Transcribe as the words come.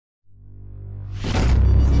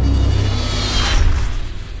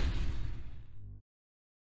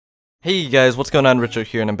Hey guys, what's going on? Richard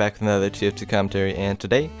here, and I'm back with another TF2 commentary, and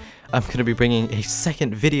today I'm going to be bringing a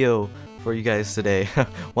second video for you guys today.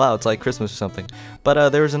 Wow, it's like Christmas or something. But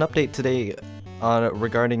there was an update today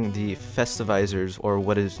regarding the Festivizers, or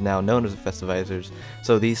what is now known as the Festivizers.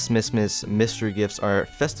 So these Smithmas mystery gifts are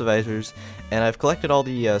Festivizers, and I've collected all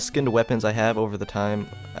the skinned weapons I have over the time,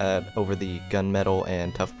 over the gunmetal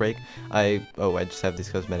and tough break. I just have these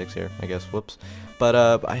cosmetics here, I guess, whoops. But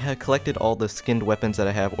I had collected all the skinned weapons that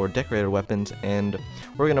I have, or decorated weapons, and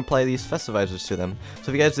we're going to apply these Festivizers to them.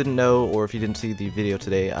 So if you guys didn't know, or if you didn't see the video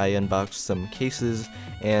today, I unboxed some cases,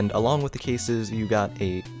 and along with the cases you got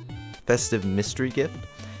a Festive mystery gift,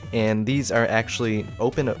 and these are actually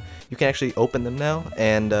open. You can actually open them now,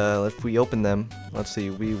 and if we open them, let's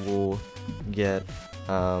see, we will get,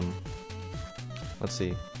 let's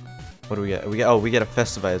see, what do we get? We get a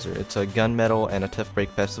Festivizer. It's a gunmetal and a tough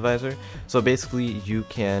break Festivizer. So basically you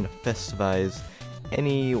can Festivize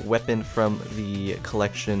any weapon from the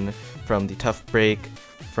collection, from the tough break,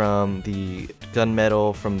 from the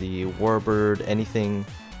gunmetal, from the warbird, anything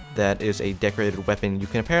that is a decorated weapon. You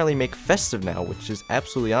can apparently make festive now, which is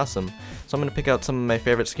absolutely awesome. So I'm going to pick out some of my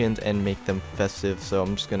favorite skins and make them festive, so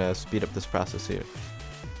I'm just going to speed up this process here.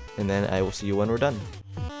 And then I will see you when we're done.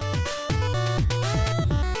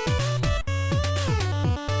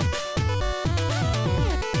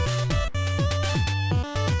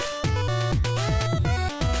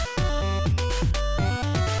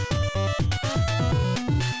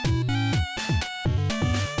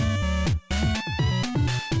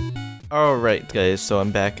 Alright guys, so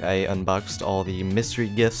I'm back. I unboxed all the mystery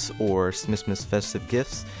gifts, or Smithmas festive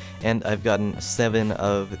gifts, and I've gotten 7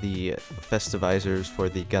 of the Festivizers for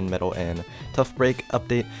the gunmetal and tough break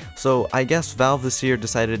update. So I guess Valve this year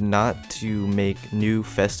decided not to make new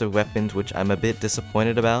festive weapons, which I'm a bit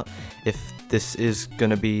disappointed about, if this is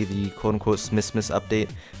gonna be the quote-unquote Smithmas update,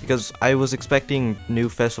 because I was expecting new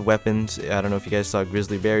festive weapons. I don't know if you guys saw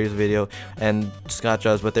Grizzly Berry's video and Scott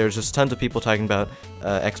Jaws, but there's just tons of people talking about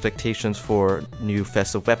expectations for new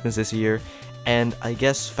festive weapons this year, and I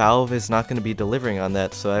guess Valve is not going to be delivering on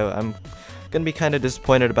that, so I'm going to be kind of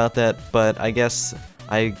disappointed about that. But I guess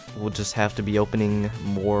I will just have to be opening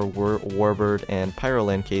more Warbird and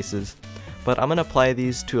Pyroland cases. But I'm going to apply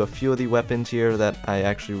these to a few of the weapons here that I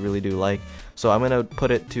actually really do like. So I'm going to put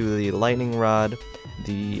it to the Lightning Rod,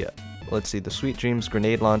 the, let's see, the Sweet Dreams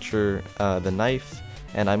Grenade Launcher, the Knife,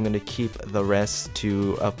 and I'm going to keep the rest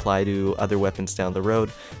to apply to other weapons down the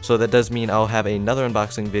road. So that does mean I'll have another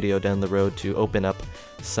unboxing video down the road to open up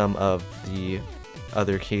some of the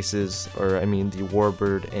other cases, or I mean the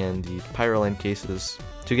Warbird and the Pyroland cases,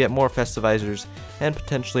 to get more Festivizers and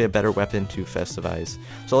potentially a better weapon to Festivize.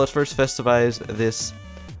 So let's first Festivize this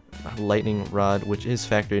Lightning Rod, which is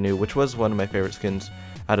factory new, which was one of my favorite skins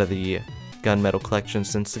out of the gunmetal collection,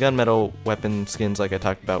 since the gunmetal weapon skins, like I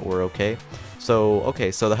talked about, were okay. So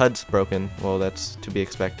so the HUD's broken. Well, that's to be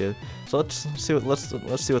expected. So let's see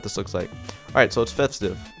what this looks like. All right, so it's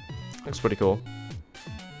festive. Looks pretty cool.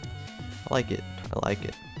 I like it. I like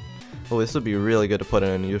it. Oh, this would be really good to put in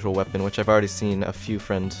an unusual weapon, which I've already seen a few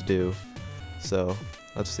friends do. So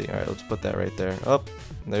let's see. All right, let's put that right there. Oh,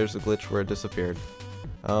 there's a glitch where it disappeared.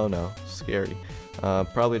 Oh no, scary.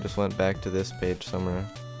 Probably just went back to this page somewhere,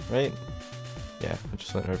 right? Yeah, it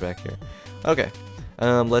just went right back here. Okay.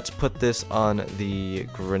 Let's put this on the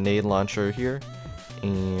grenade launcher here,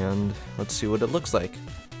 and let's see what it looks like.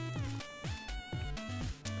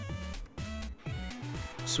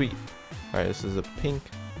 Sweet. Alright, this is a pink.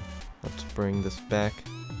 Let's bring this back,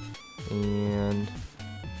 and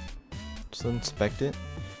just inspect it.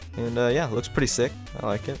 And yeah, it looks pretty sick. I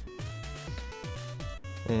like it.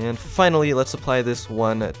 And finally, let's apply this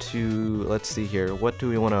one to, let's see here, what do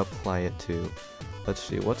we want to apply it to? Let's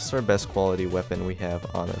see, what's our best quality weapon we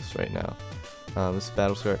have on us right now? This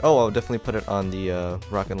battle scar. Oh, I'll definitely put it on the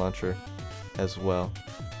rocket launcher as well.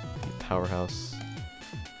 The Powerhouse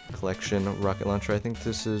Collection rocket launcher. I think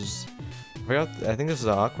this is, I think this is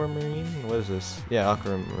an Aquamarine. What is this? Yeah,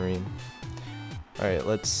 Aquamarine. Alright,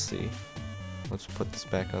 let's see. Let's put this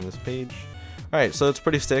back on this page. Alright, so it's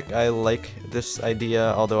pretty sick. I like this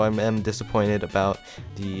idea, although I am disappointed about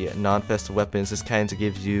the non-festive weapons. This kind of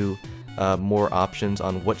gives you more options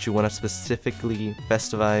on what you want to specifically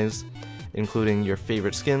Festivize, including your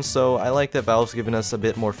favorite skins. So I like that Valve's given us a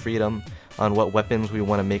bit more freedom on what weapons we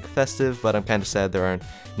want to make festive, but I'm kind of sad there aren't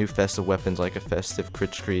new festive weapons like a festive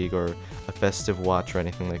Kritzkrieg or a festive watch or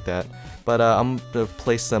anything like that. But I'm going to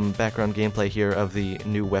play some background gameplay here of the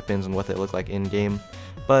new weapons and what they look like in-game.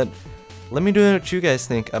 But let me know what you guys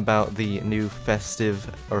think about the new festive,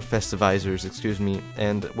 or Festivizers, excuse me,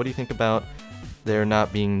 and what do you think about there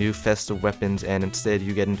not being new festive weapons, and instead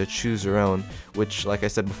you getting to choose your own, which, like I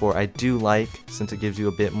said before, I do like, since it gives you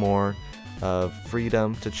a bit more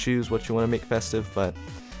freedom to choose what you want to make festive, but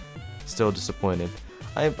still disappointed.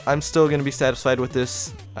 I'm still going to be satisfied with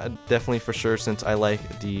this, definitely for sure, since I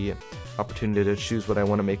like the opportunity to choose what I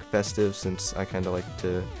want to make festive, since I kind of like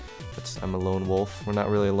to, I'm a lone wolf. We're not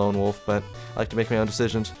really a lone wolf, but I like to make my own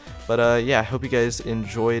decisions. But yeah, I hope you guys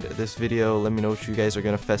enjoyed this video. Let me know what you guys are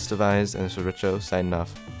going to festivize, and this is Richo signing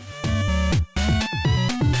off.